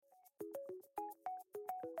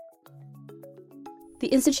The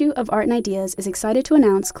Institute of Art and Ideas is excited to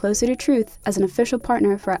announce Closer to Truth as an official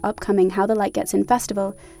partner for our upcoming How the Light Gets In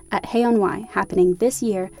festival at Hay on Wye, happening this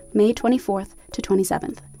year, May 24th to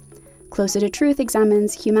 27th. Closer to Truth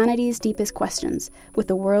examines humanity's deepest questions with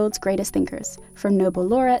the world's greatest thinkers, from Nobel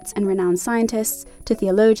laureates and renowned scientists to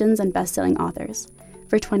theologians and best-selling authors.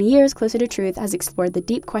 For 20 years, Closer to Truth has explored the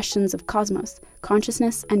deep questions of cosmos,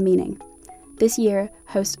 consciousness, and meaning. This year,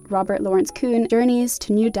 host Robert Lawrence Kuhn journeys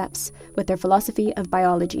to new depths with their Philosophy of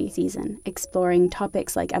Biology season, exploring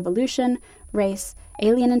topics like evolution, race,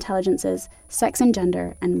 alien intelligences, sex and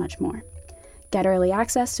gender, and much more. Get early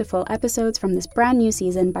access to full episodes from this brand new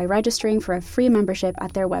season by registering for a free membership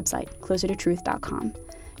at their website, closertotruth.com.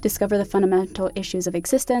 Discover the fundamental issues of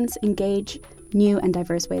existence, engage new and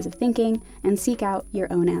diverse ways of thinking, and seek out your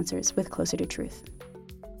own answers with Closer to Truth.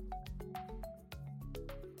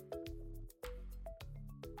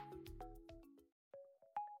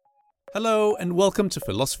 Hello and welcome to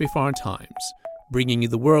Philosophy for Our Times, bringing you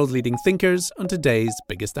the world-leading thinkers on today's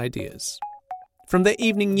biggest ideas. From the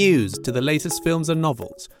evening news to the latest films and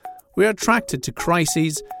novels, we are attracted to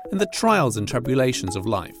crises and the trials and tribulations of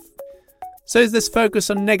life. So is this focus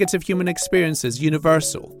on negative human experiences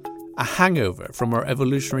universal, a hangover from our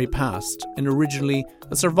evolutionary past and originally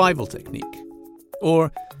a survival technique?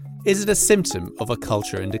 Or is it a symptom of a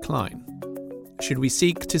culture in decline? Should we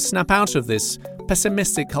seek to snap out of this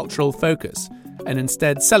pessimistic cultural focus and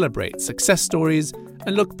instead celebrate success stories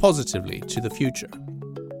and look positively to the future?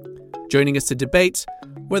 Joining us to debate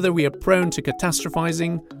whether we are prone to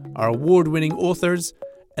catastrophizing are award-winning authors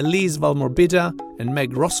Elise Valmorbida and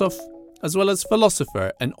Meg Rossoff, as well as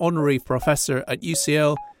philosopher and honorary professor at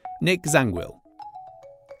UCL, Nick Zangwill.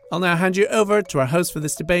 I'll now hand you over to our host for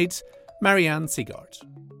this debate, Marianne Sigard.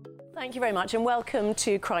 Thank you very much and welcome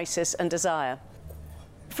to Crisis and Desire.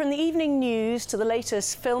 From the evening news to the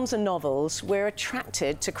latest films and novels, we're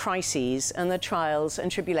attracted to crises and the trials and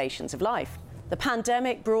tribulations of life. The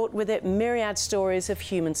pandemic brought with it myriad stories of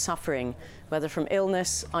human suffering, whether from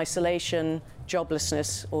illness, isolation,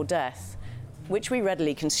 joblessness, or death, which we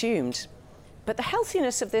readily consumed. But the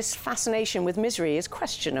healthiness of this fascination with misery is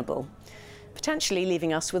questionable, potentially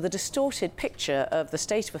leaving us with a distorted picture of the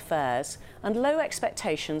state of affairs and low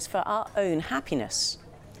expectations for our own happiness.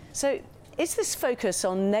 So, is this focus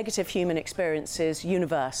on negative human experiences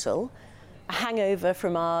universal, a hangover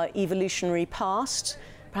from our evolutionary past,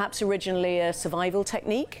 perhaps originally a survival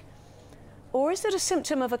technique? Or is it a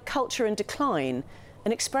symptom of a culture in decline,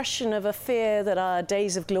 an expression of a fear that our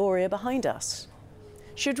days of glory are behind us?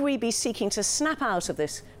 Should we be seeking to snap out of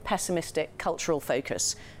this pessimistic cultural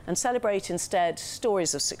focus and celebrate instead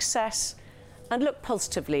stories of success and look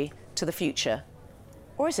positively to the future?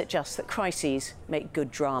 Or is it just that crises make good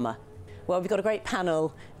drama? Well, we've got a great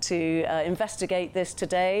panel to investigate this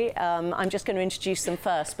today. I'm just going to introduce them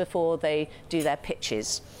first before they do their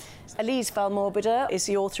pitches. Elise Valmorbida is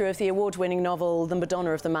the author of the award-winning novel The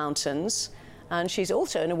Madonna of the Mountains, and she's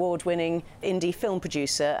also an award-winning indie film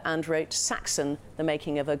producer and wrote Saxon, the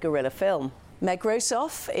making of a guerrilla film. Meg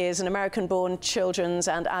Rossoff is an American-born children's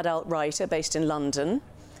and adult writer based in London.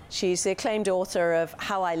 She's the acclaimed author of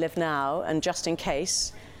How I Live Now and Just in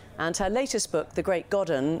Case, and her latest book, The Great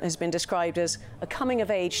Godden, has been described as a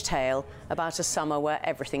coming-of-age tale about a summer where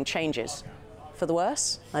everything changes. For the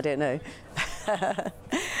worse? I don't know.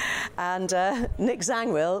 And Nick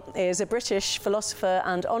Zangwill is a British philosopher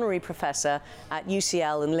and honorary professor at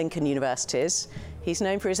UCL and Lincoln Universities. He's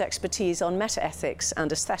known for his expertise on metaethics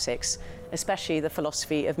and aesthetics, especially the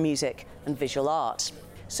philosophy of music and visual art.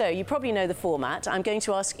 So you probably know the format. I'm going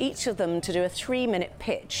to ask each of them to do a 3-minute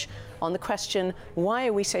pitch on the question, why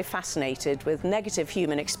are we so fascinated with negative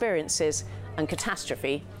human experiences and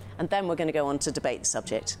catastrophe? And then we're going to go on to debate the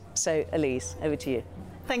subject. So, Elise, over to you.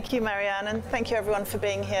 Thank you, Marianne, and thank you everyone for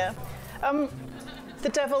being here. The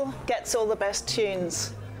devil gets all the best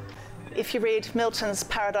tunes. If you read Milton's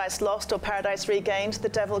Paradise Lost or Paradise Regained, the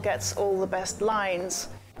devil gets all the best lines.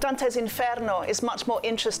 Dante's Inferno is much more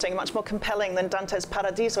interesting, much more compelling than Dante's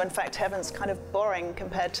Paradiso. In fact, heaven's kind of boring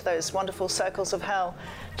compared to those wonderful circles of hell.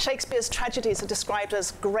 Shakespeare's tragedies are described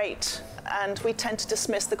as great, and we tend to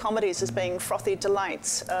dismiss the comedies as being frothy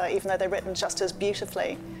delights, even though they're written just as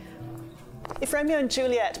beautifully. If Romeo and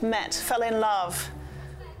Juliet met, fell in love,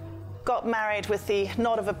 got married with the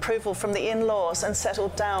nod of approval from the in-laws and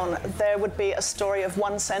settled down, there would be a story of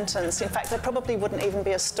one sentence. In fact, there probably wouldn't even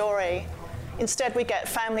be a story. Instead, we get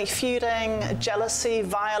family feuding, jealousy,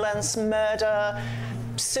 violence, murder,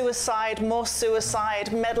 suicide, more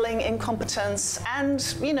suicide, meddling, incompetence,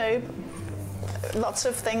 and, lots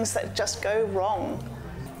of things that just go wrong.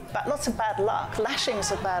 But lots of bad luck,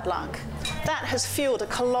 lashings of bad luck. That has fueled a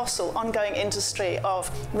colossal ongoing industry of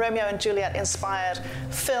Romeo and Juliet inspired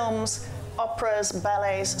films, operas,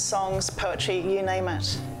 ballets, songs, poetry, you name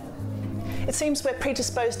it. It seems we're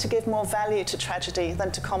predisposed to give more value to tragedy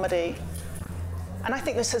than to comedy. And I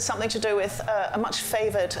think this has something to do with a much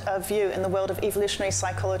favoured view in the world of evolutionary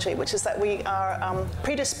psychology, which is that we are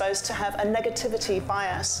predisposed to have a negativity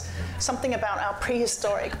bias. Something about our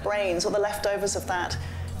prehistoric brains, or the leftovers of that,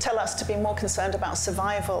 tell us to be more concerned about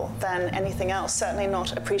survival than anything else, certainly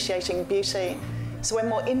not appreciating beauty. So we're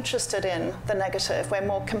more interested in the negative, we're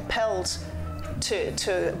more compelled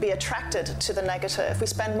to be attracted to the negative. We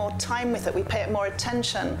spend more time with it, we pay it more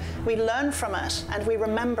attention, we learn from it, and we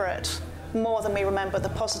remember it more than we remember the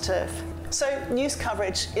positive. So news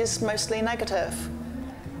coverage is mostly negative.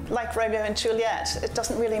 Like Romeo and Juliet, it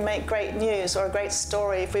doesn't really make great news or a great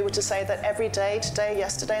story if we were to say that every day, today,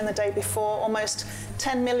 yesterday, and the day before, almost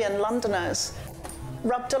 10 million Londoners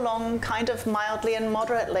rubbed along kind of mildly and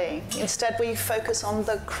moderately. Instead, we focus on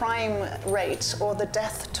the crime rate or the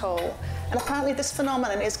death toll. And apparently this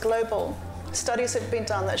phenomenon is global. Studies have been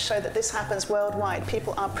done that show that this happens worldwide.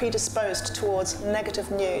 People are predisposed towards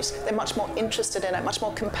negative news. They're much more interested in it, much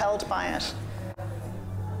more compelled by it.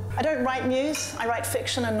 I don't write news, I write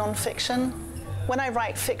fiction and non-fiction. When I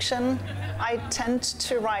write fiction, I tend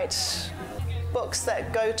to write books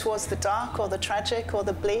that go towards the dark or the tragic or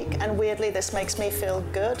the bleak, and weirdly this makes me feel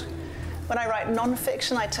good. When I write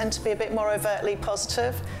non-fiction, I tend to be a bit more overtly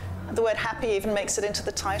positive. The word happy even makes it into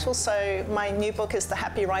the title, so my new book is the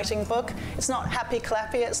Happy Writing Book. It's not happy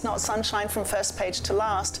clappy, it's not sunshine from first page to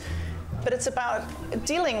last, but it's about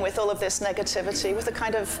dealing with all of this negativity with a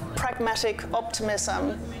kind of pragmatic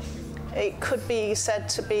optimism. It could be said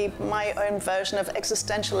to be my own version of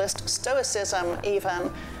existentialist stoicism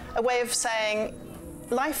even, a way of saying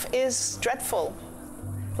life is dreadful.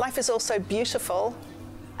 Life is also beautiful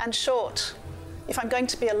and short. If I'm going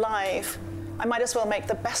to be alive, I might as well make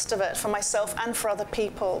the best of it for myself and for other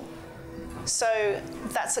people. So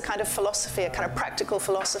that's a kind of philosophy, a kind of practical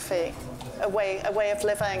philosophy, a way of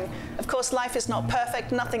living. Of course, life is not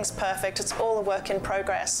perfect, nothing's perfect, it's all a work in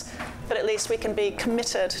progress. But at least we can be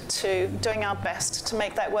committed to doing our best to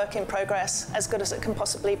make that work in progress as good as it can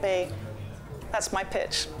possibly be. That's my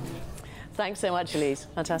pitch. Thanks so much, Elise.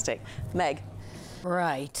 Fantastic. Meg.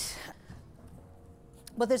 Right.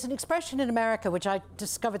 Well, there's an expression in America which I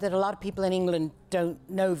discovered that a lot of people in England don't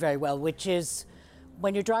know very well, which is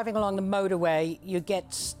when you're driving along the motorway, you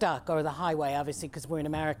get stuck, or the highway, obviously, because we're in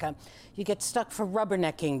America, you get stuck for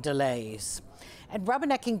rubbernecking delays. And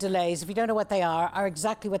rubbernecking delays, if you don't know what they are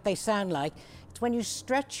exactly what they sound like. It's when you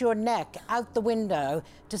stretch your neck out the window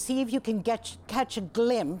to see if you can catch a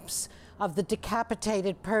glimpse of the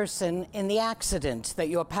decapitated person in the accident that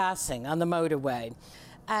you're passing on the motorway.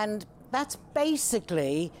 And that's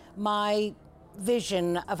basically my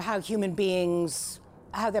vision of how human beings,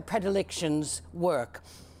 how their predilections work.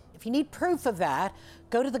 If you need proof of that,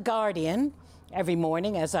 go to The Guardian every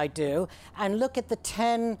morning, as I do, and look at the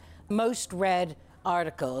 10 most read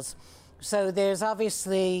articles. So there's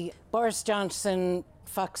obviously Boris Johnson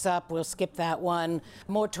fucks up, we'll skip that one.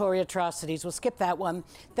 More Tory atrocities, we'll skip that one.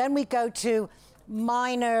 Then we go to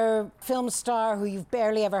minor film star who you've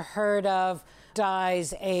barely ever heard of,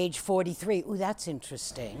 dies age 43. Ooh, that's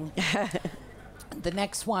interesting. The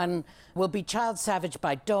next one will be Child Savage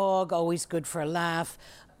by Dog, always good for a laugh.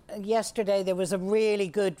 Yesterday there was a really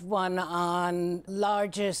good one on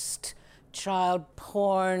largest child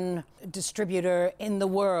porn distributor in the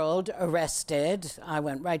world arrested. I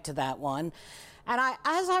went right to that one. And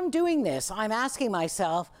as I'm doing this, I'm asking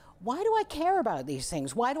myself, why do I care about these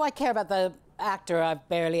things? Why do I care about the actor I've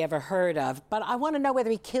barely ever heard of? But I want to know whether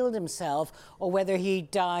he killed himself or whether he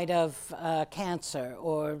died of cancer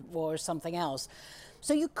or something else.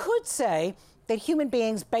 So you could say that human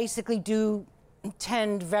beings basically do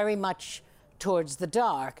tend very much towards the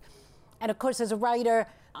dark. And of course, as a writer,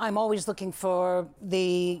 I'm always looking for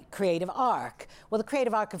the creative arc. Well, the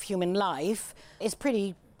creative arc of human life is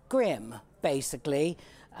pretty grim, basically.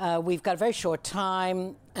 We've got a very short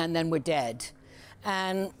time, and then we're dead.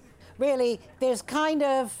 And really, there's kind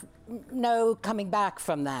of no coming back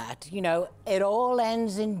from that. You know, it all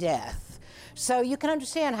ends in death. So you can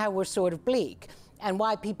understand how we're sort of bleak, and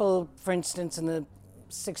why people, for instance, in the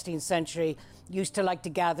 16th century, used to like to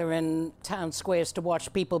gather in town squares to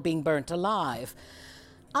watch people being burnt alive.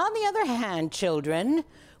 On the other hand, children,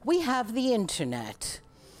 we have the internet.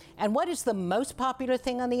 And what is the most popular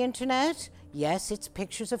thing on the internet? Yes, it's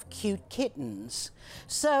pictures of cute kittens.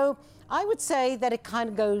 So I would say that it kind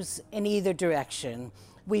of goes in either direction.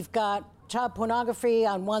 We've got child pornography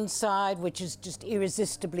on one side, which is just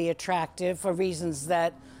irresistibly attractive for reasons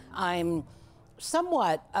that I'm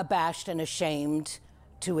somewhat abashed and ashamed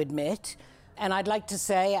to admit. And I'd like to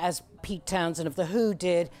say, as Pete Townsend of The Who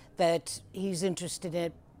did, that he's interested in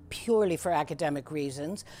it purely for academic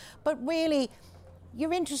reasons. But really,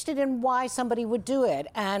 you're interested in why somebody would do it,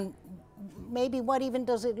 and maybe what even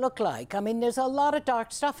does it look like? I mean, there's a lot of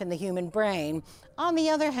dark stuff in the human brain. On the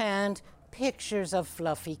other hand, pictures of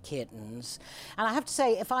fluffy kittens. And I have to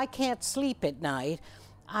say, if I can't sleep at night,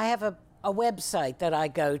 I have a website that I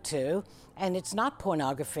go to, and it's not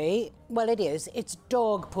pornography. Well, it is. It's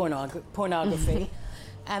dog pornography.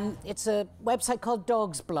 And it's a website called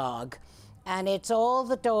Dogs Blog. And it's all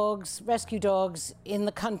the dogs, rescue dogs in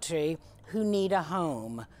the country who need a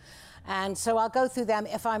home. And so I'll go through them.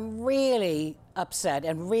 If I'm really upset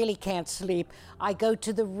and really can't sleep, I go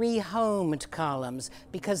to the rehomed columns,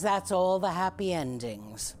 because that's all the happy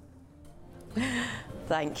endings.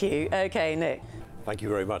 Thank you. Okay, Nick. Thank you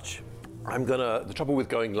very much. The trouble with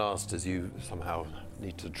going last is you somehow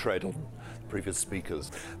need to tread on previous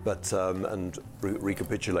speakers, but and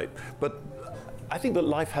recapitulate. But I think that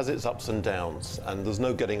life has its ups and downs, and there's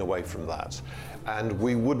no getting away from that. And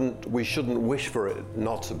we shouldn't wish for it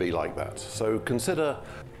not to be like that. So consider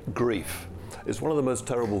grief. It's one of the most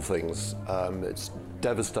terrible things. It's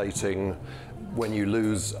devastating when you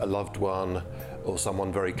lose a loved one or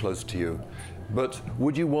someone very close to you. But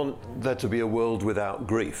would you want there to be a world without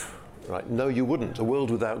grief? Right? No, you wouldn't. A world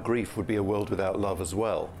without grief would be a world without love as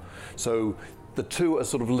well. So the two are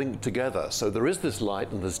sort of linked together. So there is this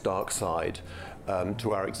light and this dark side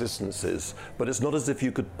to our existences, but it's not as if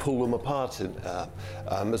you could pull them apart,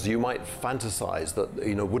 as you might fantasize that,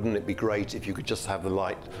 wouldn't it be great if you could just have the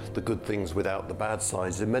light, the good things without the bad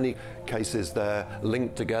sides. In many cases, they're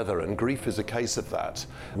linked together, and grief is a case of that,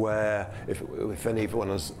 where if anyone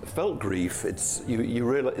has felt grief, you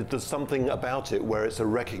realize there's something about it where it's a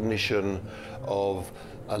recognition of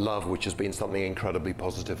a love which has been something incredibly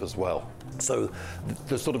positive as well. So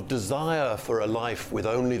the sort of desire for a life with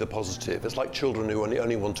only the positive, it's like children who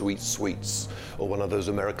only want to eat sweets, or one of those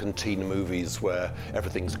American teen movies where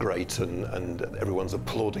everything's great and everyone's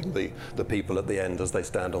applauding the people at the end as they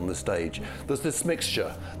stand on the stage. There's this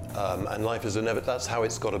mixture, and life is that's how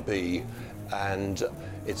it's got to be, and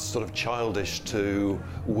it's sort of childish to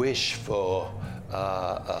wish for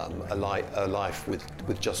a life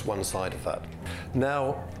with just one side of that.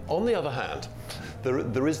 Now, on the other hand,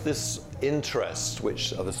 there is this interest,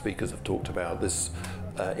 which other speakers have talked about, this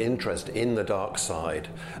interest in the dark side,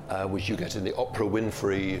 which you get in the Oprah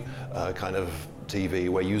Winfrey kind of TV,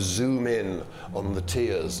 where you zoom in on the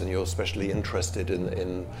tears and you're especially interested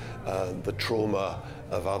in the trauma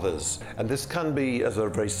of others. And this can be as a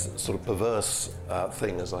very sort of perverse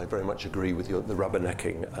thing, as I very much agree with the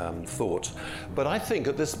rubbernecking thought. But I think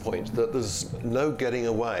at this point that there's no getting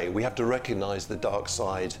away. We have to recognize the dark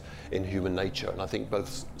side in human nature, and I think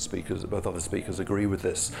both other speakers agree with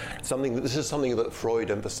this. This is something that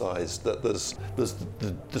Freud emphasized, that there's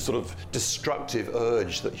the sort of destructive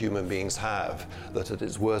urge that human beings have, that at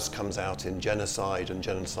its worst comes out in genocide and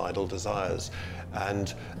genocidal desires.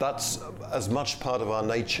 And that's as much part of our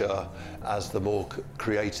nature as the more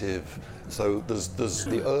creative. So there's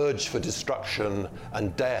the urge for destruction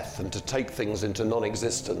and death and to take things into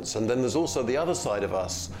non-existence. And then there's also the other side of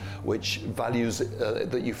us, which values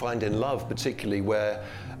that you find in love particularly, where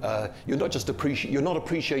you're not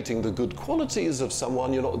appreciating the good qualities of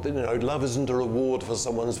someone. Love isn't a reward for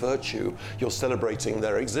someone's virtue. You're celebrating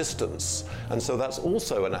their existence. And so that's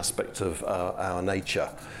also an aspect of our nature.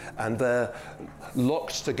 And they're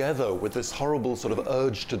locked together with this horrible sort of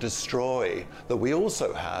urge to destroy that we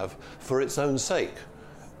also have for its own sake.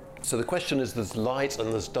 So the question is, there's light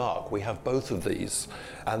and there's dark. We have both of these.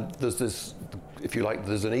 And there's this, if you like,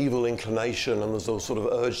 there's an evil inclination and there's a sort of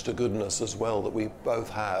urge to goodness as well that we both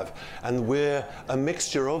have. And we're a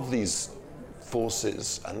mixture of these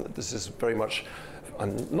forces. And this is very much,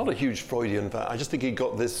 I'm not a huge Freudian fan, I just think he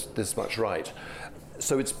got this much right.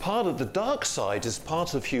 So it's part of the dark side, is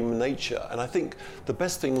part of human nature, and I think the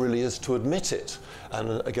best thing really is to admit it.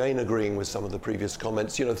 And again, agreeing with some of the previous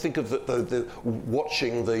comments, think of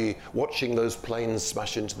watching those planes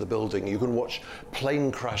smash into the building. You can watch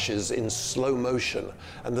plane crashes in slow motion,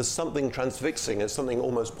 and there's something transfixing. It's something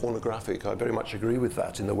almost pornographic. I very much agree with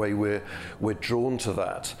that in the way we're drawn to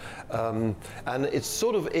that, and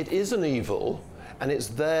it is an evil. And it's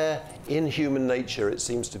there in human nature. It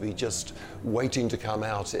seems to be just waiting to come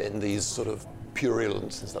out in these sort of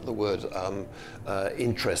purulence, is that the word,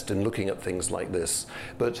 interest in looking at things like this.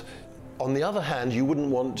 But on the other hand, you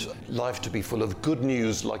wouldn't want life to be full of good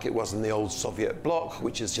news like it was in the old Soviet bloc,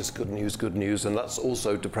 which is just good news, and that's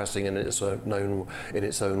also depressing in its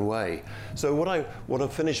own way. So what I want to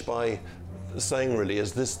finish by saying really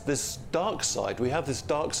is this dark side. We have this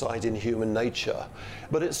dark side in human nature,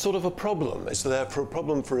 but it's sort of a problem. It's therefore a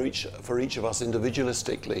problem for each of us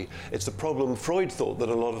individualistically. It's a problem. Freud thought that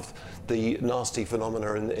a lot of the nasty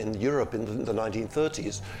phenomena in Europe in the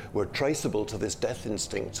 1930s were traceable to this death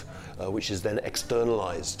instinct, which is then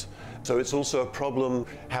externalized. So it's also a problem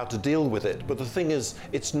how to deal with it. But the thing is,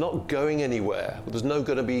 it's not going anywhere. There's no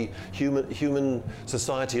going to be human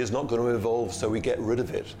society is not going to evolve so we get rid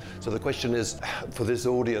of it. So the question is, for this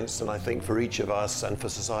audience, and I think for each of us and for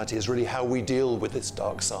society, is really how we deal with this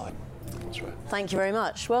dark side. That's right. Thank you very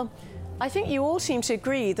much. Well, I think you all seem to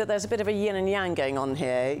agree that there's a bit of a yin and yang going on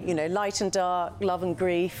here. You know, light and dark, love and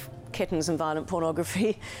grief, kittens and violent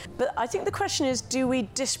pornography. But I think the question is, do we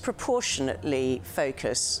disproportionately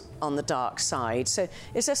focus on the dark side? So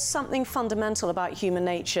is there something fundamental about human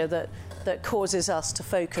nature that causes us to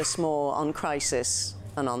focus more on crisis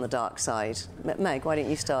and on the dark side? Meg, why don't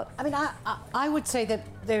you start? I mean, I would say that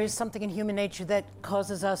there is something in human nature that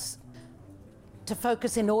causes us to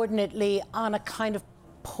focus inordinately on a kind of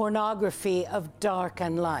pornography of dark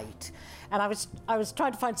and light. And I was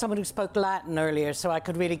trying to find someone who spoke Latin earlier so I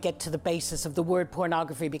could really get to the basis of the word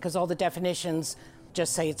pornography, because all the definitions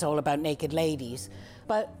just say it's all about naked ladies.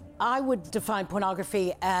 But I would define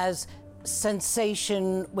pornography as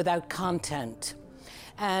sensation without content.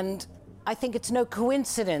 And I think it's no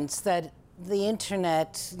coincidence that the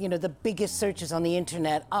internet, you know, the biggest searches on the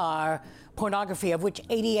internet are pornography, of which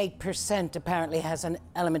 88% apparently has an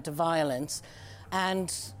element of violence,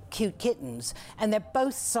 and cute kittens. And they're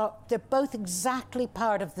both exactly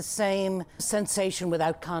part of the same sensation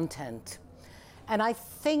without content. And I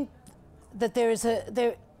think that there is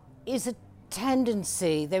a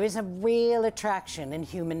tendency, there is a real attraction in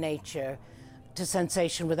human nature to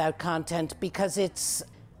sensation without content, because it's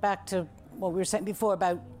back to what we were saying before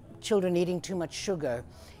about children eating too much sugar.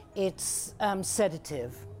 It's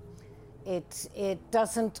sedative. It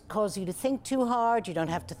doesn't cause you to think too hard. You don't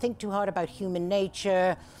have to think too hard about human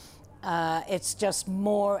nature. It's just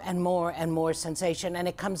more and more and more sensation. And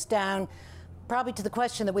it comes down probably to the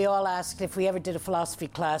question that we all asked if we ever did a philosophy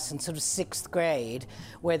class in sort of 6th grade,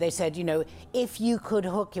 where they said, you know, if you could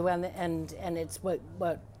hook you, and it's what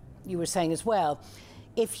you were saying as well,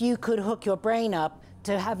 if you could hook your brain up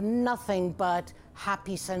to have nothing but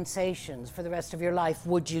happy sensations for the rest of your life,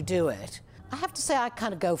 would you do it? I have to say I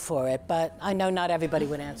kind of go for it, but I know not everybody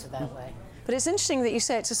would answer that way. But it's interesting that you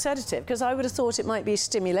say it's a sedative, because I would have thought it might be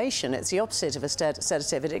stimulation. It's the opposite of a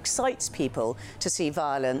sedative. It excites people to see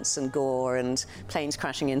violence and gore and planes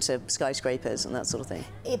crashing into skyscrapers and that sort of thing.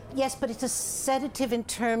 Yes, but it's a sedative in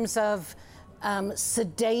terms of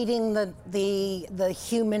sedating the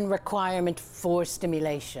human requirement for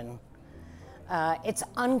stimulation. It's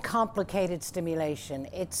uncomplicated stimulation.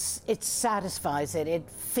 It satisfies it. It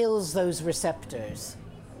fills those receptors.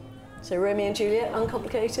 So Romeo and Juliet,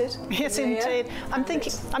 uncomplicated? Yes, indeed.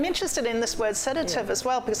 I'm interested in this word sedative as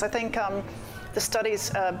well, because I think the studies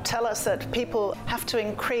tell us that people have to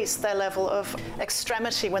increase their level of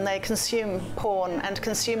extremity when they consume porn, and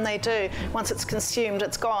consume they do. Once it's consumed,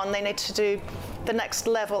 it's gone. They need to do the next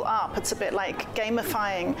level up. It's a bit like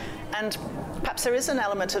gamifying. And perhaps there is an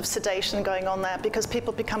element of sedation going on there, because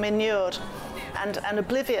people become inured and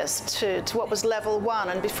oblivious to what was level 1,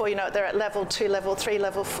 and before you know it, they're at level 2, level 3,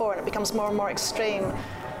 level 4, and it becomes more and more extreme.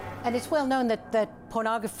 And it's well known that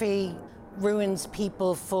pornography ruins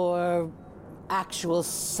people for actual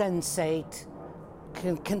sensate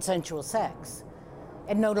consensual sex.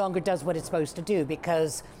 It no longer does what it's supposed to do,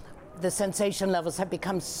 because the sensation levels have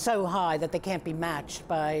become so high that they can't be matched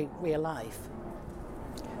by real life.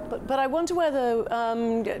 But I wonder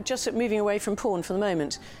whether, just moving away from porn for the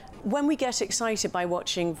moment, when we get excited by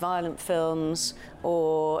watching violent films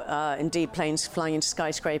or indeed planes flying into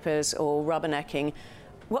skyscrapers or rubbernecking,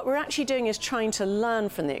 what we're actually doing is trying to learn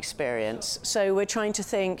from the experience. So we're trying to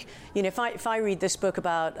think, you know, if I read this book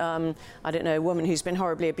about, I don't know, a woman who's been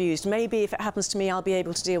horribly abused, maybe if it happens to me, I'll be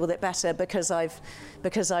able to deal with it better because I've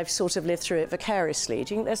sort of lived through it vicariously.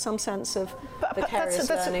 Do you think there's some sense of vicarious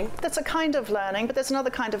learning? That's a kind of learning, but there's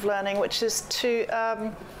another kind of learning, which is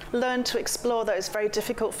to learn to explore those very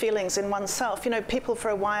difficult feelings in oneself. You know, people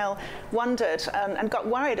for a while wondered and got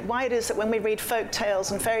worried why it is that when we read folk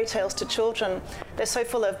tales and fairy tales to children, they're so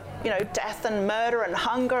full of, you know, death and murder and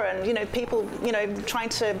hunger and, you know, people, you know, trying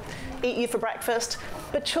to eat you for breakfast.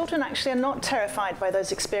 But children actually are not terrified by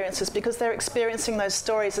those experiences because they're experiencing those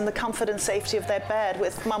stories in the comfort and safety of their bed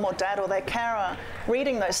with mum or dad or their carer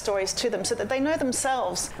reading those stories to them, so that they know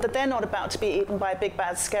themselves that they're not about to be eaten by a big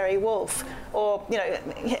bad scary wolf or, you know,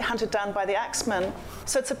 hunted down by the axeman.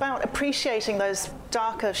 So it's about appreciating those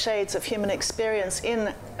darker shades of human experience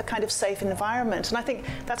in a kind of safe environment. And I think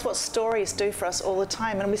that's what stories do for us all the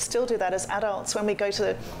time, and we still do that as adults when we go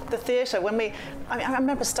to the theatre. I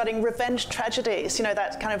remember studying revenge tragedies, you know,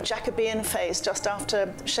 that kind of Jacobean phase just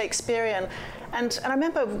after Shakespearean. And I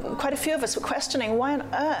remember quite a few of us were questioning, why on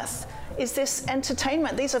earth is this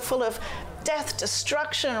entertainment? These are full of death,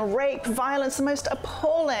 destruction, rape, violence, the most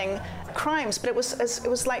appalling crimes. But it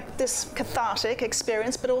was like this cathartic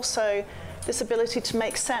experience, but also this ability to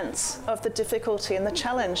make sense of the difficulty and the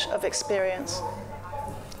challenge of experience.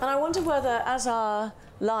 And I wonder whether, as our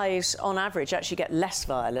lives on average actually get less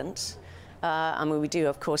violent, I mean, we do,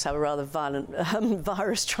 of course, have a rather violent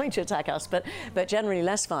virus trying to attack us, but generally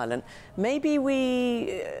less violent. Maybe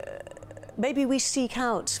we seek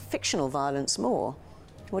out fictional violence more.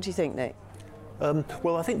 What do you think, Nick?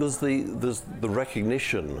 Well, I think there's the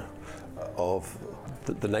recognition of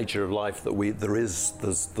the nature of life, that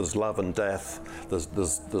there's love and death,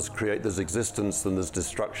 there's existence and there's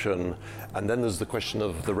destruction, and then there's the question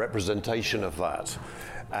of the representation of that.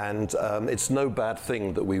 And it's no bad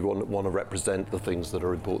thing that we want to represent the things that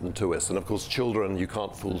are important to us. And of course, children, you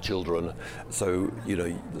can't fool children. So, you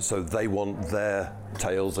know, so they want their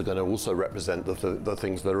tales are going to also represent the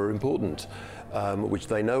things that are important, which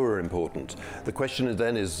they know are important. The question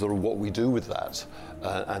then is sort of what we do with that,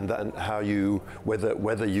 and then how you, whether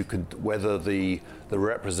the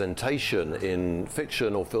representation in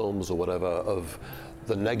fiction or films or whatever of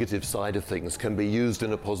the negative side of things can be used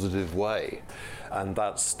in a positive way. And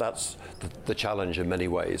that's the challenge in many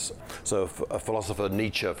ways. So a philosopher,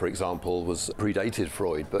 Nietzsche, for example, predated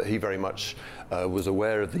Freud, but he very much was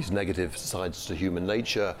aware of these negative sides to human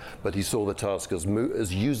nature, but he saw the task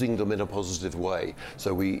as using them in a positive way.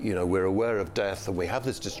 So we're aware of death and we have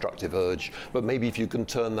this destructive urge, but maybe if you can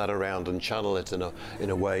turn that around and channel it in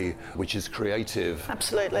a way which is creative.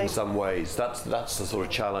 Absolutely. In some ways, that's the sort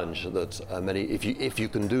of challenge that if you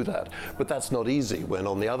can do that. But that's not easy when,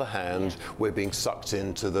 on the other hand, we're being sucked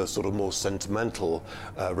into the sort of more sentimental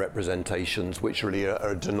representations, which really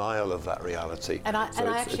are a denial of that reality.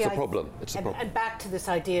 It's a problem. And back to this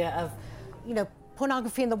idea of, you know,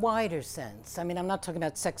 pornography in the wider sense. I mean, I'm not talking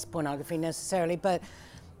about sex pornography necessarily, but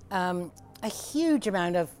a huge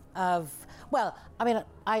amount of well, I mean,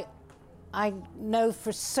 I know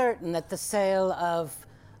for certain that the sale of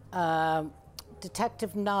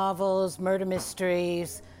detective novels, murder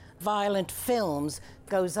mysteries, violent films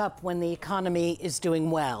goes up when the economy is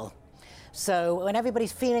doing well. So when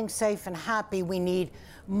everybody's feeling safe and happy, we need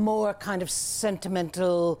more kind of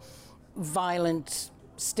sentimental, violent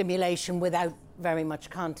stimulation without very much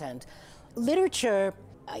content. Literature,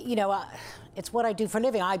 it's what I do for a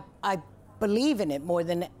living. I believe in it more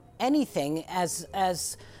than anything as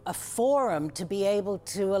a forum to be able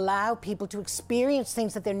to allow people to experience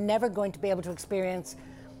things that they're never going to be able to experience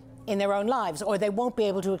in their own lives, or they won't be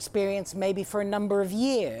able to experience maybe for a number of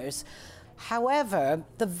years. However,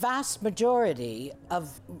 the vast majority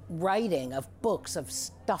of writing, of books, of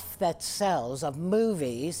stuff that sells, of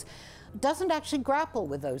movies, doesn't actually grapple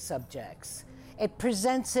with those subjects. It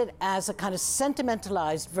presents it as a kind of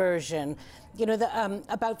sentimentalized version. You know,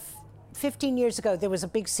 about 15 years ago, there was a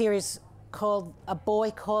big series called A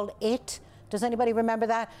Boy Called It. Does anybody remember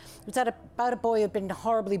that? It was about a boy who had been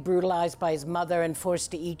horribly brutalized by his mother and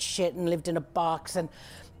forced to eat shit and lived in a box. And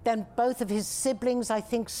then both of his siblings, I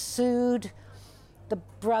think, sued the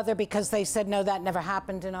brother because they said, no, that never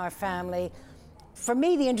happened in our family. For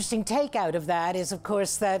me, the interesting take out of that is, of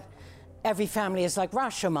course, that every family is like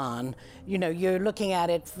Rashomon. You know, you're looking at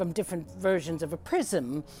it from different versions of a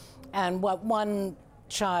prism, and what one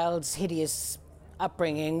child's hideous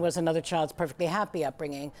upbringing was another child's perfectly happy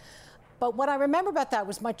upbringing. But what I remember about that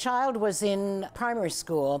was my child was in primary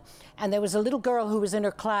school, and there was a little girl who was in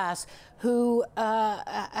her class who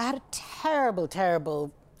had a terrible,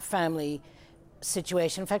 terrible family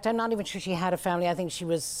situation. In fact, I'm not even sure she had a family. I think she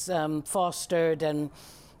was fostered, and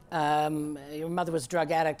her mother was a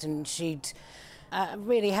drug addict, and she'd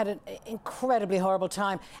really had an incredibly horrible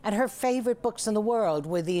time. And her favorite books in the world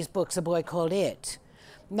were these books, A Boy Called It.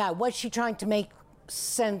 Now, was she trying to make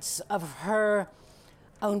sense of her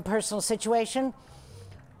own personal situation?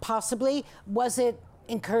 Possibly. Was it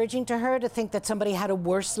encouraging to her to think that somebody had a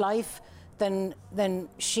worse life than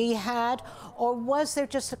she had? Or was there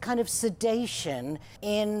just a kind of sedation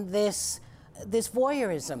in this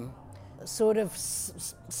voyeurism sort of,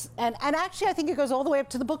 and actually I think it goes all the way up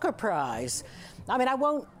to the Booker Prize. I mean, I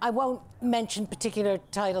won't mention particular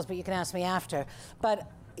titles, but you can ask me after. But,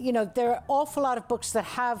 you know, there are an awful lot of books that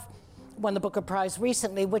have won the Booker Prize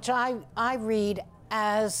recently, which I read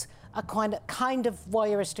as a kind of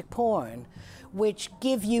voyeuristic porn, which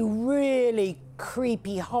give you really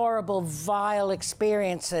creepy, horrible, vile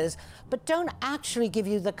experiences, but don't actually give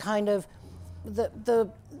you the kind of the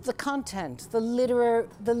content, the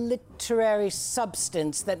literary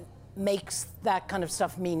substance that makes that kind of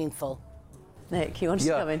stuff meanful. Nick, you want to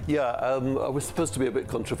come in? Yeah, we're supposed to be a bit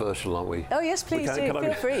controversial, aren't we? Oh yes, please do.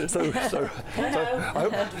 Feel free. So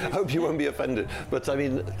I hope you won't be offended. But I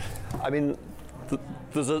mean,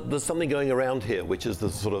 there's something going around here, which is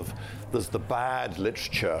there's the bad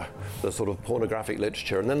literature, the sort of pornographic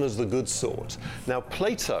literature, and then there's the good sort. Now,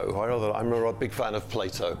 Plato, I'm a big fan of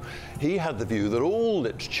Plato. He had the view that all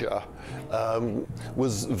literature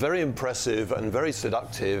was very impressive and very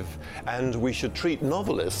seductive, and we should treat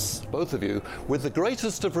novelists, both of you, with the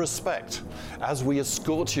greatest of respect as we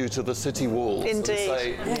escort you to the city walls. Indeed.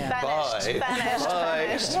 And say,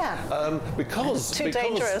 Banished. bye. Because too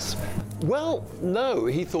dangerous. Well, no,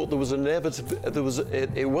 he thought there was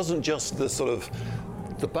it wasn't just the sort of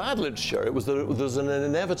the bad literature, it was that there's an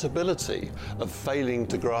inevitability of failing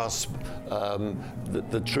to grasp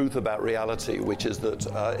the truth about reality, which is that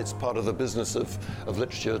it's part of the business of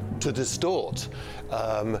literature to distort,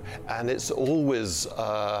 and it's always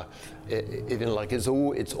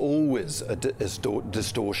it's always a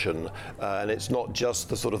distortion, and it's not just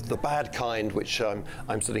the sort of the bad kind, which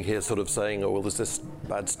I'm sitting here sort of saying, oh well, there's this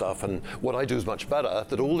bad stuff, and what I do is much better.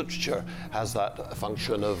 That all literature has that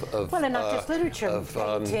function of well, and not just literature,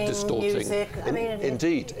 painting, distorting. Music. I mean,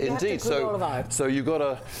 indeed. So you've got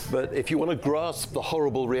to. But if you want to grasp the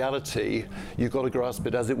horrible reality, you've got to grasp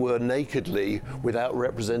it, as it were, nakedly, without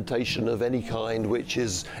representation of any kind, which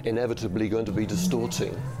is inevitably going to be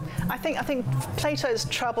distorting. I think Plato's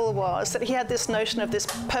trouble was that he had this notion of this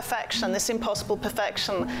perfection, this impossible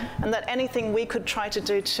perfection, and that anything we could try to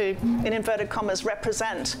do to, in inverted commas,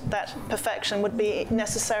 represent that perfection would be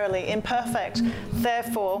necessarily imperfect.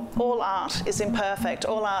 Therefore, all art is imperfect,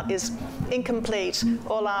 all art is incomplete,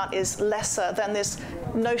 all art is lesser than this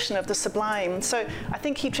notion of the sublime. So I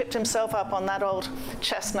think he tripped himself up on that old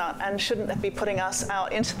chestnut and shouldn't be putting us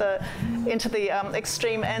out into the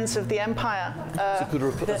extreme ends of the empire.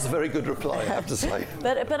 That's a very good reply, I have to say.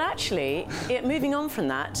 But actually, moving on from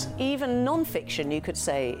that, even non-fiction, you could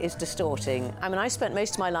say, is distorting. I mean, I spent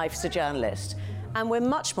most of my life as a journalist, and we're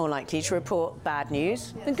much more likely to report bad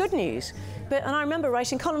news than good news. And I remember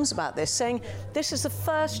writing columns about this, saying this is the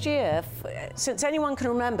first year since anyone can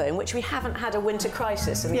remember in which we haven't had a winter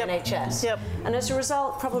crisis in the NHS. Yep. And as a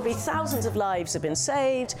result, probably thousands of lives have been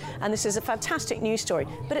saved, and this is a fantastic news story.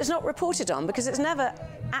 But it's not reported on because it's never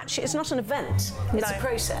actually, it's not an event, it's a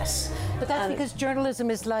process. But that's because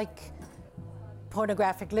journalism is like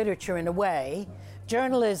pornographic literature in a way.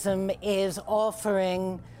 Journalism is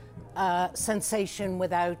offering sensation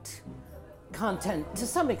without content to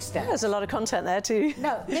some extent. There's a lot of content there too.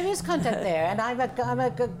 No, there is content there, and I'm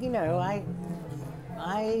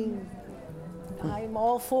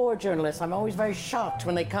all for journalists. I'm always very shocked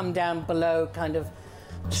when they come down below kind of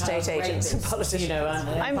state agents and politicians. You know,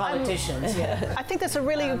 and politicians. Yeah. I think there's a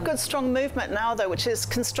really good, strong movement now, though, which is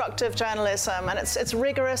constructive journalism, and it's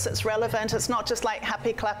rigorous, it's relevant. It's not just like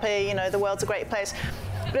happy clappy, you know, the world's a great place.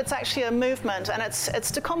 But it's actually a movement, and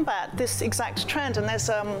it's to combat this exact trend. And there's,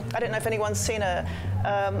 I don't know if anyone's seen a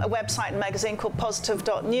website and magazine called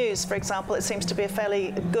Positive.News, for example. It seems to be a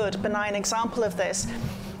fairly good, benign example of this.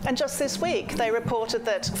 And just this week, they reported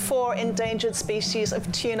that 4 endangered species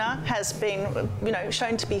of tuna has been,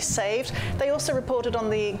 shown to be saved. They also reported on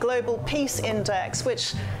the Global Peace Index,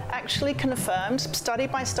 which actually confirmed, study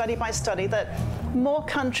by study by study, that more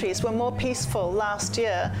countries were more peaceful last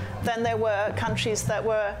year than there were countries that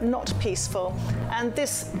were not peaceful. And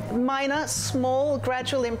this minor, small,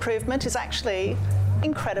 gradual improvement is actually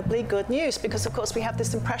incredibly good news, because of course we have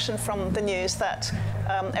this impression from the news that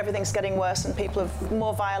everything's getting worse and people are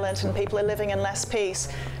more violent and people are living in less peace.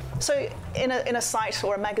 So in a site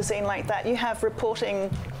or a magazine like that, you have reporting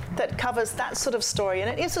that covers that sort of story, and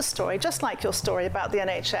it is a story just like your story about the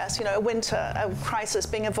NHS, a winter crisis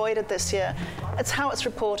being avoided this year. It's how it's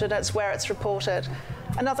reported, it's where it's reported.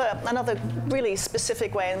 Another really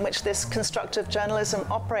specific way in which this constructive journalism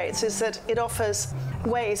operates is that it offers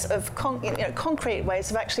ways of concrete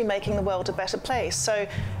ways of actually making the world a better place. So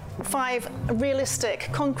 5 realistic,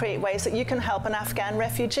 concrete ways that you can help an Afghan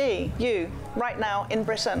refugee, you, right now in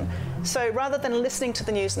Britain. So rather than listening to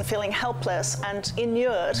the news and feeling helpless and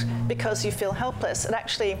inured because you feel helpless, it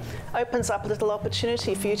actually opens up a little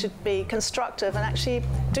opportunity for you to be constructive and actually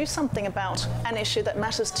do something about an issue that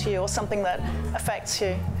matters to you or something that affects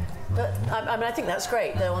you. But I mean, I think that's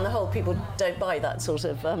great, though on the whole people don't buy that sort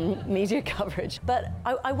of media coverage. But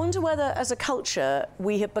I wonder whether, as a culture,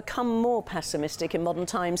 we have become more pessimistic in modern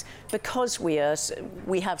times because we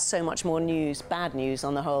have so much more news, bad news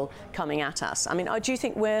on the whole, coming at us. I mean, do you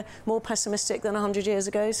think we're more pessimistic than 100 years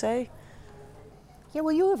ago, say? Yeah,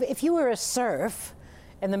 well, if you were a serf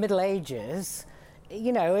in the Middle Ages,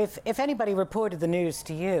 you know, if anybody reported the news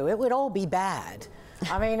to you, it would all be bad.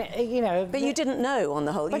 I mean, you know... But you didn't know on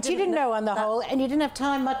the whole. But you didn't know on the whole, and you didn't have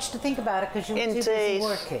time much to think about it because you were too busy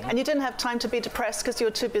working. And you didn't have time to be depressed because you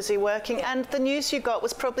were too busy working. And the news you got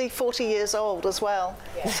was probably 40 years old as well.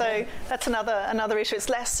 Yeah. So that's another issue. It's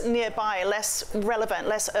less nearby, less relevant,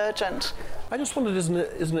 less urgent. I just wondered, isn't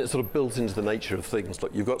it sort of built into the nature of things?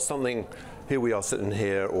 Look, you've got something, here we are sitting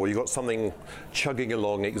here, or you've got something chugging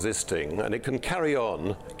along existing, and it can carry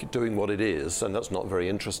on doing what it is, and that's not very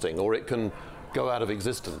interesting, or it can go out of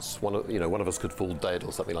existence. One of us could fall dead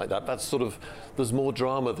or something like that. That's sort of, there's more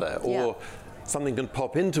drama there. Or something can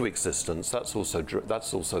pop into existence. That's also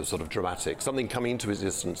sort of dramatic. Something coming into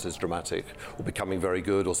existence is dramatic, or becoming very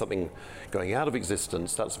good, or something going out of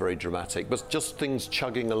existence. That's very dramatic. But just things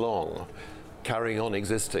chugging along, carrying on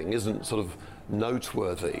existing, isn't sort of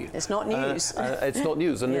noteworthy. It's not news. It's not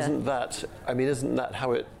news, and isn't that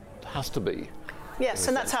how it has to be? Yes,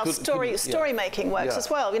 and that's how story making works as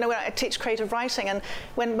well. You know, when I teach creative writing, and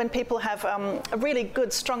when people have a really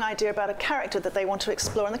good, strong idea about a character that they want to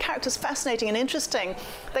explore, and the character's fascinating and interesting,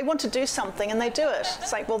 they want to do something and they do it.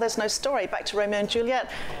 It's like, well, there's no story. Back to Romeo and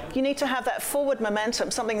Juliet. You need to have that forward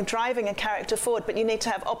momentum, something driving a character forward, but you need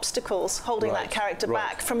to have obstacles holding that character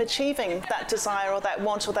back from achieving that desire or that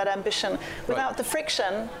want or that ambition. Without the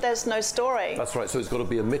friction, there's no story. That's right. So it's got to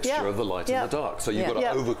be a mixture of the light and the dark. So you've got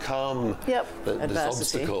to overcome this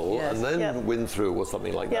obstacle and then win through or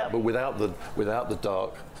something like that. But without the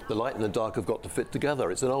dark, the light and the dark have got to fit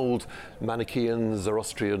together. It's an old Manichaean,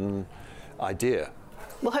 Zoroastrian idea.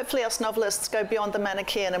 Well, hopefully us novelists go beyond the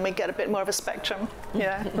Manichaean and we get a bit more of a spectrum,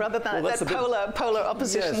 rather than that polar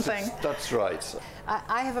opposition thing. That's right.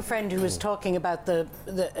 I have a friend who was talking about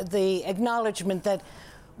the acknowledgement that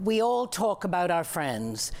we all talk about our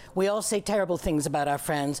friends. We all say terrible things about our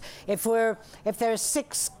friends. If there's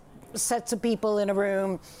 6 sets of people in a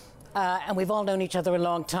room and we've all known each other a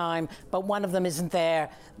long time, but one of them isn't there,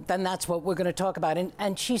 then that's what we're going to talk about.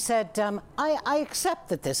 And she said, I accept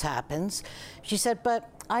that this happens. She said, but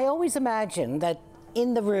I always imagine that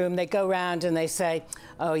in the room they go around and they say,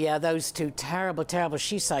 oh yeah, those two, terrible, terrible,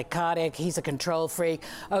 she's psychotic, he's a control freak,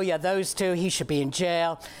 oh yeah, those two, he should be in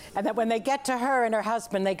jail. And that when they get to her and her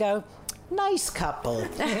husband, they go, nice couple,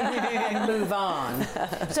 and move on.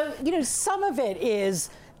 So, you know, some of it is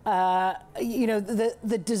you know,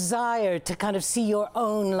 the desire to kind of see your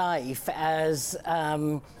own life as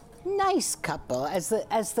nice couple, as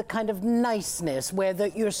the kind of niceness where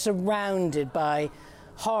you're surrounded by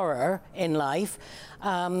horror in life,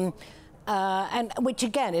 and which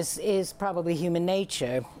again is probably human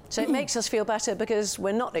nature. So it makes us feel better because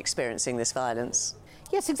we're not experiencing this violence.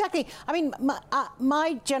 Yes, exactly. I mean,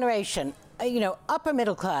 my generation, you know, upper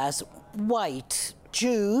middle class, white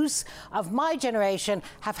Jews of my generation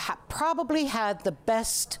have probably had the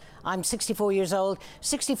best, I'm 64 years old,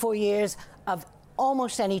 64 years of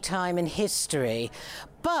almost any time in history.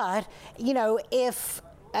 But, you know, if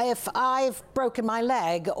I've broken my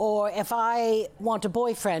leg or if I want a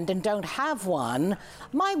boyfriend and don't have one,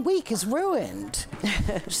 my week is ruined.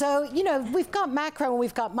 So, you know, we've got macro and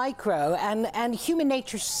we've got micro, and human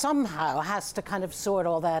nature somehow has to kind of sort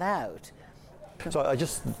all that out. So I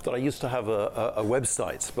used to have a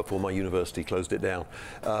website before my university closed it down,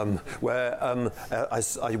 where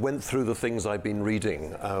I went through the things I'd been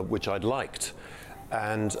reading, which I'd liked.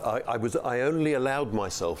 And I only allowed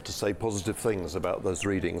myself to say positive things about those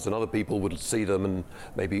readings, and other people would see them and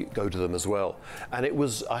maybe go to them as well. And it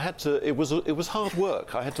was hard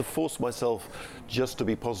work. I had to force myself just to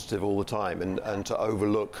be positive all the time and to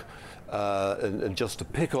overlook and just to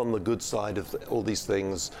pick on the good side of all these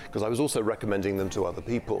things, because I was also recommending them to other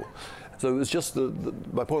people. So it was just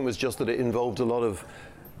my point was just that it involved a lot of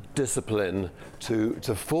discipline to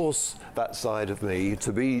force that side of me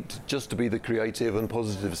to be the creative and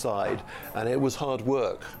positive side, and it was hard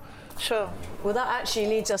work Sure. Well, that actually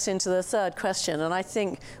leads us into the third question, and I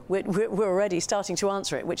think we're already starting to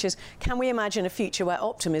answer it, which is, can we imagine a future where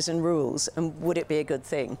optimism rules, and would it be a good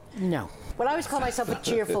thing? No. Well, I always call myself a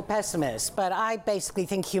cheerful pessimist, but I basically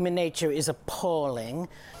think human nature is appalling.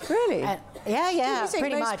 Really? Yeah, Do you think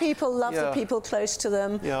pretty most much. people love the people close to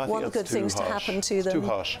them, I want think good that's too things to harsh. happen to It's them? too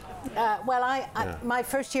harsh. My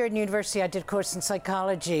first year in university, I did a course in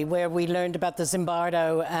psychology where we learned about the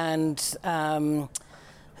Zimbardo and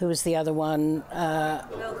who was the other one?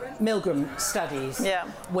 Milgram studies. Yeah.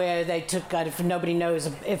 Where they took kind of, nobody knows,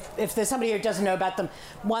 if there's somebody who doesn't know about them,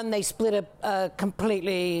 one, they split a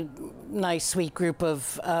completely nice, sweet group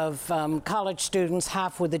of college students,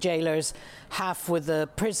 half with the jailers, half with the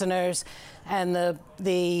prisoners. And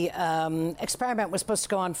the experiment was supposed to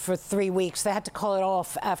go on for 3 weeks. They had to call it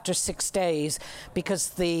off after 6 days because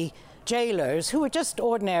the jailers, who were just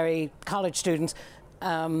ordinary college students,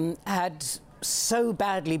 had so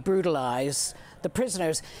badly brutalized the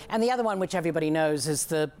prisoners. And the other one, which everybody knows, is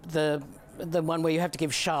the one where you have to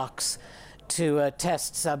give shocks to a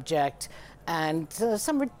test subject. And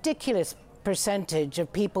some ridiculous percentage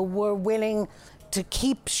of people were willing to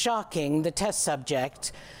keep shocking the test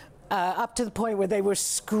subject up to the point where they were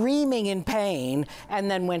screaming in pain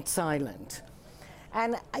and then went silent.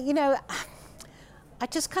 And, you know, I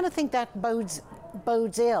just kind of think that bodes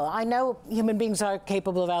ill. I know human beings are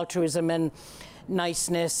capable of altruism and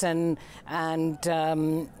niceness and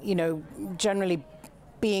you know, generally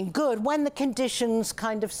being good when the conditions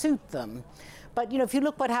kind of suit them. But, you know, if you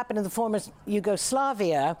look what happened in the former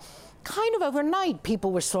Yugoslavia, kind of overnight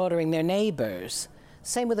people were slaughtering their neighbors.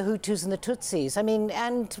 Same with the Hutus and the Tutsis. I mean,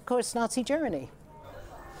 and of course, Nazi Germany.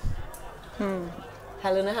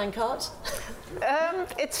 Helena Hancock?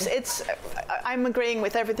 I'm agreeing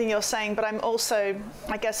with everything you're saying, but I'm also,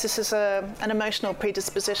 I guess this is an emotional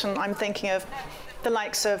predisposition. I'm thinking of the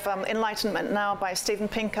likes of Enlightenment Now by Steven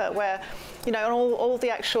Pinker, where, you know, all the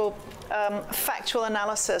actual factual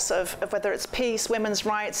analysis of whether it's peace, women's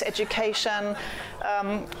rights, education,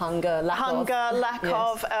 Hunger, lack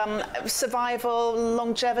of, survival,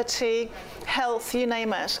 longevity, health, you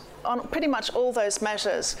name it. On pretty much all those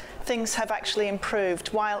measures, things have actually improved,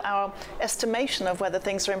 while our estimation of whether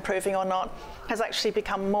things are improving or not has actually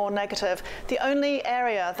become more negative. The only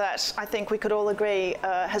area that I think we could all agree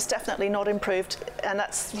has definitely not improved, and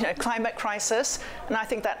that's, you know, climate crisis. And I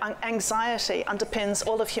think that anxiety underpins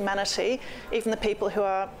all of humanity, even the people who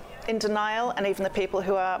are in denial and even the people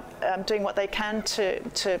who are doing what they can to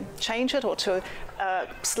change it or to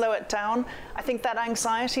slow it down. I think that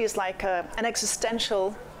anxiety is like an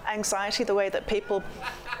existential anxiety, the way that people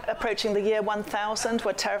approaching the year 1000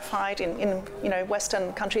 were terrified in you know,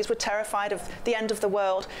 Western countries were terrified of the end of the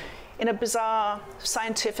world. In a bizarre,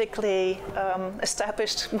 scientifically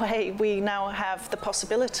established way, we now have the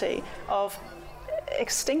possibility of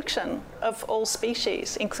extinction of all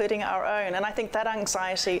species, including our own. And I think that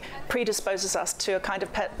anxiety predisposes us to a kind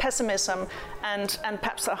of pessimism and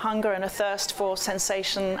perhaps a hunger and a thirst for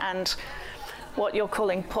sensation and what you're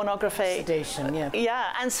calling pornography. Sedation, yeah.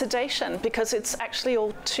 Yeah, and sedation, because it's actually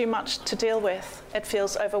all too much to deal with. It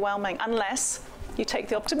feels overwhelming, unless you take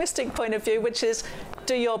the optimistic point of view, which is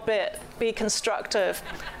do your bit, be constructive,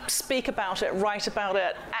 speak about it, write about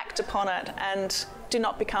it, act upon it, and do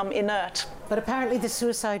not become inert. But apparently the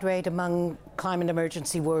suicide rate among climate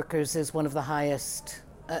emergency workers is one of the highest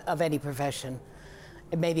of any profession,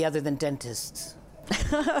 maybe other than dentists.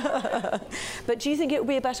 But do you think it would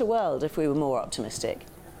be a better world if we were more optimistic?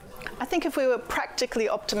 I think if we were practically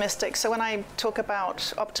optimistic, so when I talk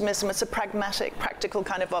about optimism, it's a pragmatic, practical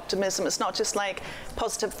kind of optimism. It's not just like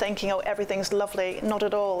positive thinking, oh, everything's lovely. Not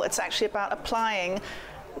at all. It's actually about applying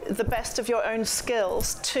the best of your own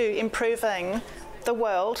skills to improving the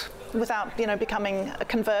world without, you know, becoming a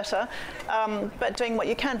converter, but doing what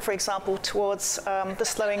you can, for example, towards the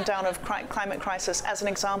slowing down of climate crisis, as an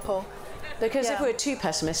example. Because if we're too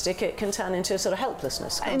pessimistic, it can turn into a sort of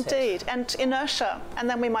helplessness, can't it? Indeed, and inertia. And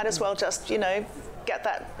then we might as well just, you know, get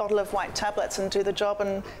that bottle of white tablets and do the job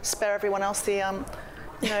and spare everyone else the,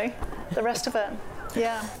 you know, the rest of it.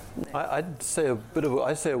 Yeah. I'd say a bit of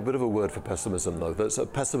a word for pessimism, though. That's a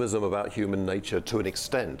pessimism about human nature to an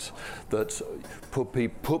extent that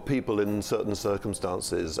put people in certain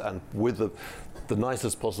circumstances, and with the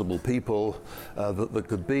nicest possible people that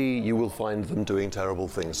could be, you will find them doing terrible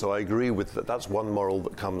things. So I agree with that. That's one moral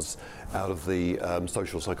that comes out of the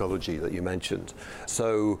social psychology that you mentioned.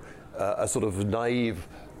 So a sort of naive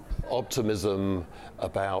optimism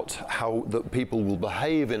about how that people will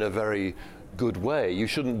behave in a very good way. You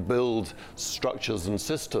shouldn't build structures and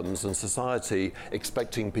systems and society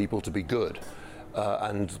expecting people to be good.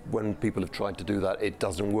 And when people have tried to do that, it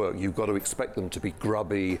doesn't work. You've got to expect them to be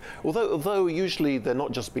grubby. Although usually they're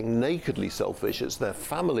not just being nakedly selfish, it's their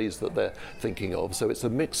families that they're thinking of. So it's a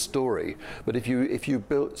mixed story. But if you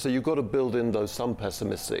build, so you've got to build in those some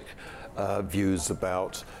pessimistic views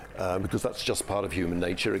about, because that's just part of human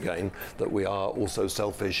nature again, that we are also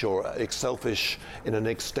selfish, or selfish in an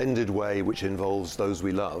extended way which involves those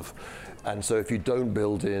we love. And so if you don't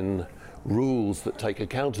build in rules that take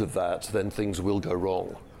account of that, then things will go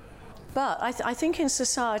wrong. But I think in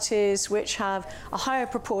societies which have a higher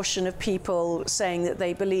proportion of people saying that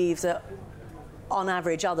they believe that on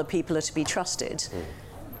average other people are to be trusted,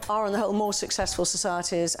 are on the whole more successful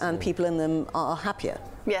societies, and people in them are happier.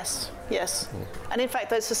 Yes. And in fact,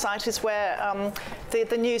 those societies where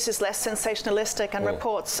the news is less sensationalistic and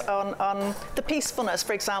reports on the peacefulness,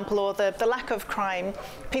 for example, or the lack of crime,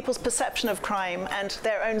 people's perception of crime and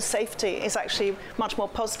their own safety is actually much more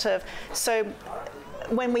positive. So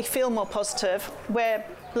when we feel more positive, we're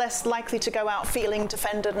less likely to go out feeling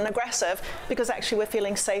defended and aggressive, because actually we're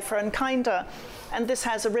feeling safer and kinder. And this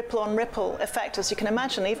has a ripple-on-ripple effect, as you can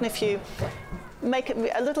imagine. Even if you make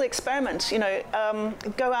a little experiment,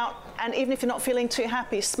 go out, and even if you're not feeling too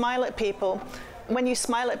happy, smile at people. When you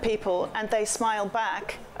smile at people and they smile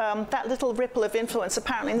back, that little ripple of influence,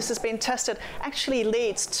 apparently, and this has been tested, actually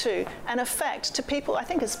leads to an effect to people, I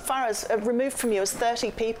think as far as removed from you as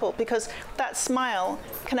 30 people, because that smile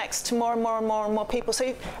connects to more and more and more and more people.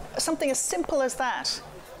 So something as simple as that.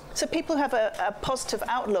 So people who have a positive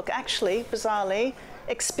outlook actually, bizarrely,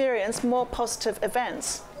 experience more positive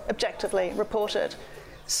events, objectively reported.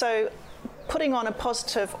 So putting on a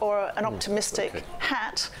positive or an optimistic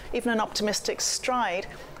hat, even an optimistic stride,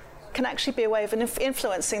 can actually be a way of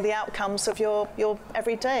influencing the outcomes of your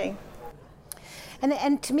everyday.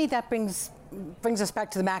 And to me that brings us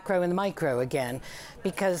back to the macro and the micro again,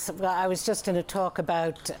 because I was just in a talk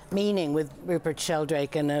about meaning with Rupert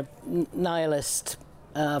Sheldrake, and a nihilist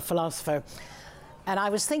philosopher, and I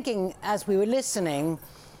was thinking as we were listening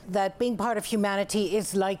that being part of humanity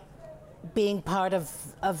is like being part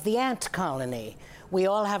of the ant colony. We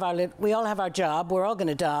all have our job. We're all going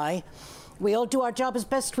to die. We all do our job as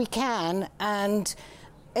best we can, and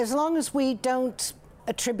as long as we don't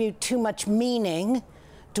attribute too much meaning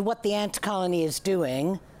to what the ant colony is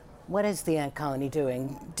doing. What is the ant colony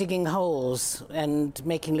doing? Digging holes and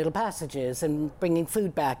making little passages and bringing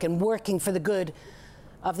food back and working for the good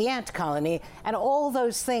of the ant colony. And all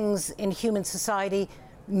those things in human society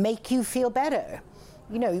make you feel better.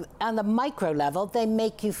 On the micro level, they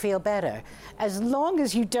make you feel better. As long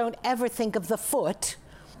as you don't ever think of the foot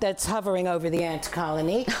that's hovering over the ant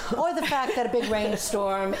colony, or the fact that a big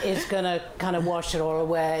rainstorm is going to kind of wash it all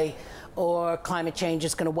away, or climate change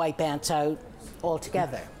is going to wipe ants out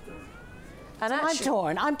altogether. And so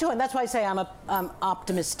actually, I'm torn. That's why I say I'm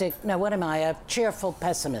optimistic. No, what am I? A cheerful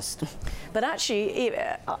pessimist. But actually,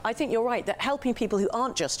 I think you're right that helping people who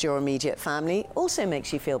aren't just your immediate family also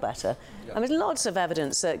makes you feel better. Yeah. I mean, lots of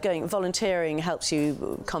evidence that volunteering helps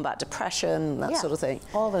you combat depression, that sort of thing.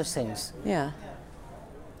 All those things. Yeah.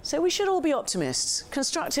 So we should all be optimists,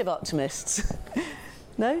 constructive optimists.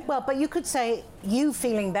 No? Well, but you could say you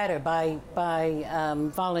feeling better by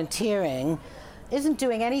volunteering isn't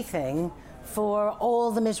doing anything for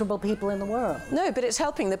all the miserable people in the world. No, but it's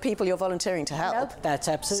helping the people you're volunteering to help. Nope, that's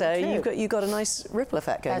absolutely true. So you've got a nice ripple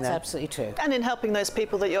effect going there. That's absolutely true. And in helping those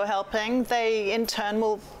people that you're helping, they in turn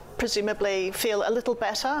will presumably feel a little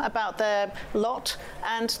better about their lot,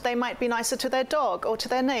 and they might be nicer to their dog or to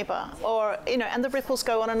their neighbour, or and the ripples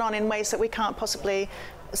go on and on in ways that we can't possibly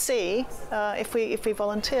see if we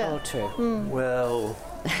volunteer. Oh, true. Well,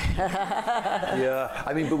 yeah.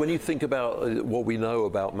 I mean, but when you think about what we know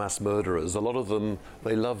about mass murderers, a lot of them,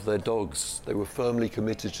 they love their dogs. They were firmly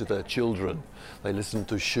committed to their children. They listened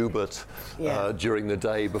to Schubert during the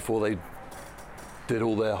day before they did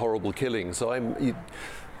all their horrible killing. So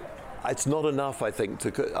it's not enough, I think.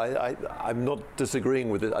 I'm not disagreeing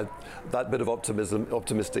with it. That bit of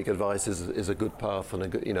optimistic advice is a good path, and a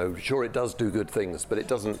good, sure it does do good things, but it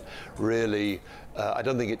doesn't really. I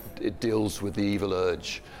don't think it deals with the evil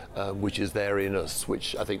urge, which is there in us.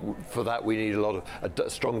 Which I think for that we need a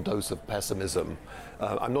strong dose of pessimism.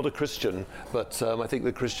 I'm not a Christian, but I think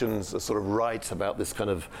the Christians are sort of right about this sort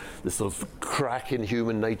of crack in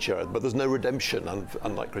human nature. But there's no redemption,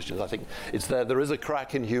 unlike Christians. I think it's there. There is a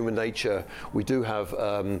crack in human nature. nature, we do have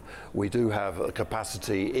a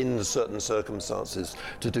capacity in certain circumstances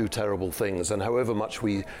to do terrible things. And however much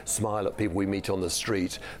we smile at people we meet on the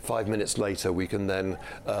street, 5 minutes later we can then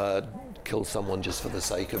kill someone just for the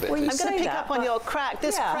sake of it. I'm going to pick up on your crack.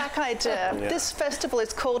 This crack idea. Yeah. This festival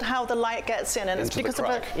is called How the Light Gets In, and it's because of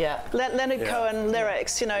Leonard Cohen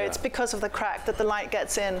lyrics. You know, it's because of the crack that the light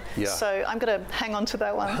gets in. Yeah. So I'm going to hang on to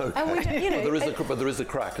that one. Okay. And we, but there is a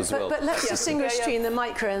crack as well. But let's distinguish between the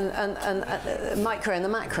micro and micro and the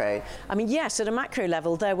macro. I mean, yes, at a macro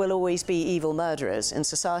level, there will always be evil murderers in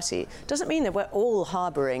society. Doesn't mean that we're all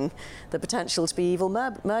harbouring the potential to be evil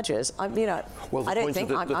murderers. I don't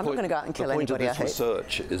think I'm not going to go out and kill anybody. The point of this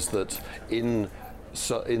research is that in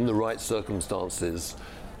the right circumstances,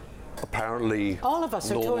 apparently all of us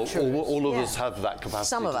are torturers. All of us have that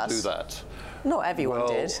capacity to do that. Not everyone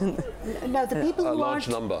did. No, the people who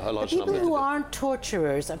aren't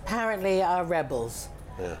torturers apparently are rebels.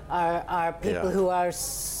 Yeah. Are people who are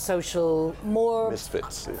more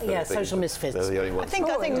misfits. Social misfits. They're the only ones. I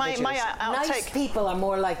think my outtake. Nice people are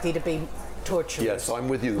more likely to be torturers. Yes, I'm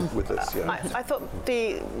with you with this. Yeah. I thought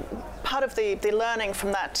part of the learning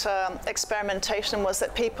from that experimentation was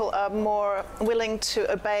that people are more willing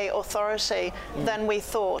to obey authority than we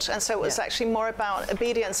thought, and so it was actually more about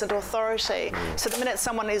obedience and authority. So the minute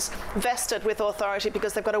someone is vested with authority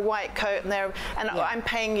because they've got a white coat and I'm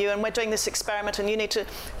paying you and we're doing this experiment and you need to,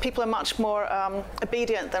 people are much more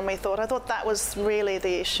obedient than we thought. I thought that was really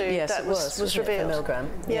the issue that was revealed. For Milgram.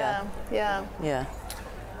 Yeah.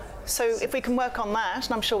 So if we can work on that,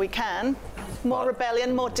 and I'm sure we can, more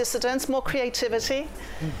rebellion, more dissidence, more creativity.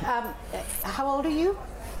 How old are you?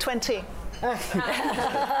 20. I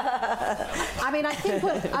mean, I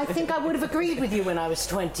think I would have agreed with you when I was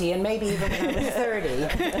 20, and maybe even when I was 30.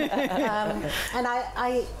 And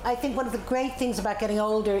I think one of the great things about getting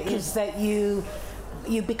older is that you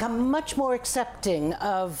become much more accepting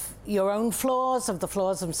of your own flaws, of the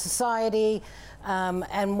flaws of society,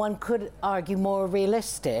 and one could argue more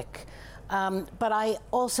realistic. But I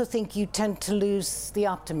also think you tend to lose the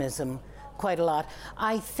optimism quite a lot.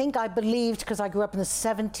 I think I believed, because I grew up in the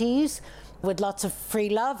 70s, with lots of free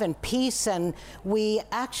love and peace, and we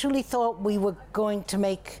actually thought we were going to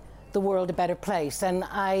make the world a better place. And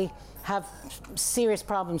I have serious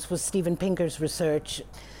problems with Steven Pinker's research,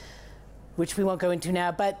 which we won't go into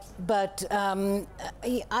now, but I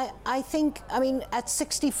think, I mean, at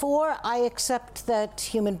 64, I accept that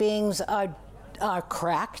human beings are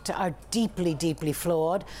cracked, are deeply, deeply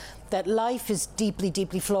flawed, that life is deeply,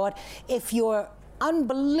 deeply flawed. If you're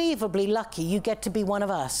unbelievably lucky, you get to be one of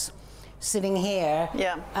us, sitting here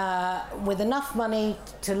with enough money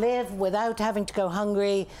to live without having to go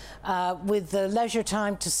hungry, with the leisure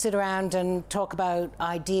time to sit around and talk about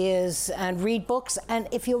ideas and read books, and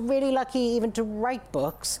if you're really lucky, even to write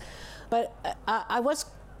books. But I was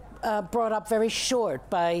brought up very short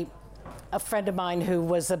by a friend of mine who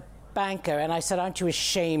was a banker, and I said, "Aren't you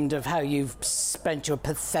ashamed of how you've spent your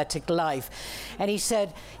pathetic life?" And he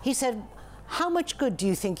said, "How much good do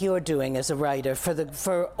you think you're doing as a writer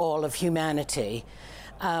for all of humanity?"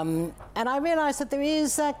 And I realized that there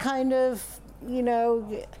is that kind of,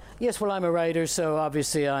 yes, well, I'm a writer, so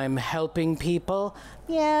obviously I'm helping people.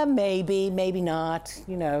 Yeah, maybe not,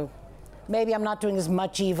 Maybe I'm not doing as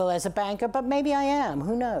much evil as a banker, but maybe I am.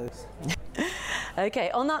 Who knows? Okay,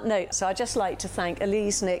 on that note, so I'd just like to thank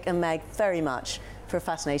Elise, Nick and Meg very much for a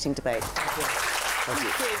fascinating debate. Thank you.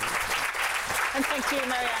 Thank you. And thank you,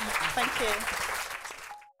 Marianne. Thank you.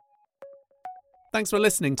 Thanks for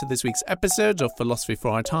listening to this week's episode of Philosophy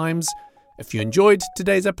for Our Times. If you enjoyed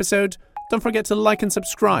today's episode, don't forget to like and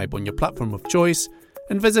subscribe on your platform of choice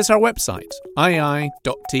and visit our website,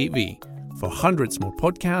 ii.tv, for hundreds more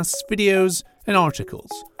podcasts, videos and articles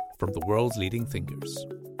from the world's leading thinkers.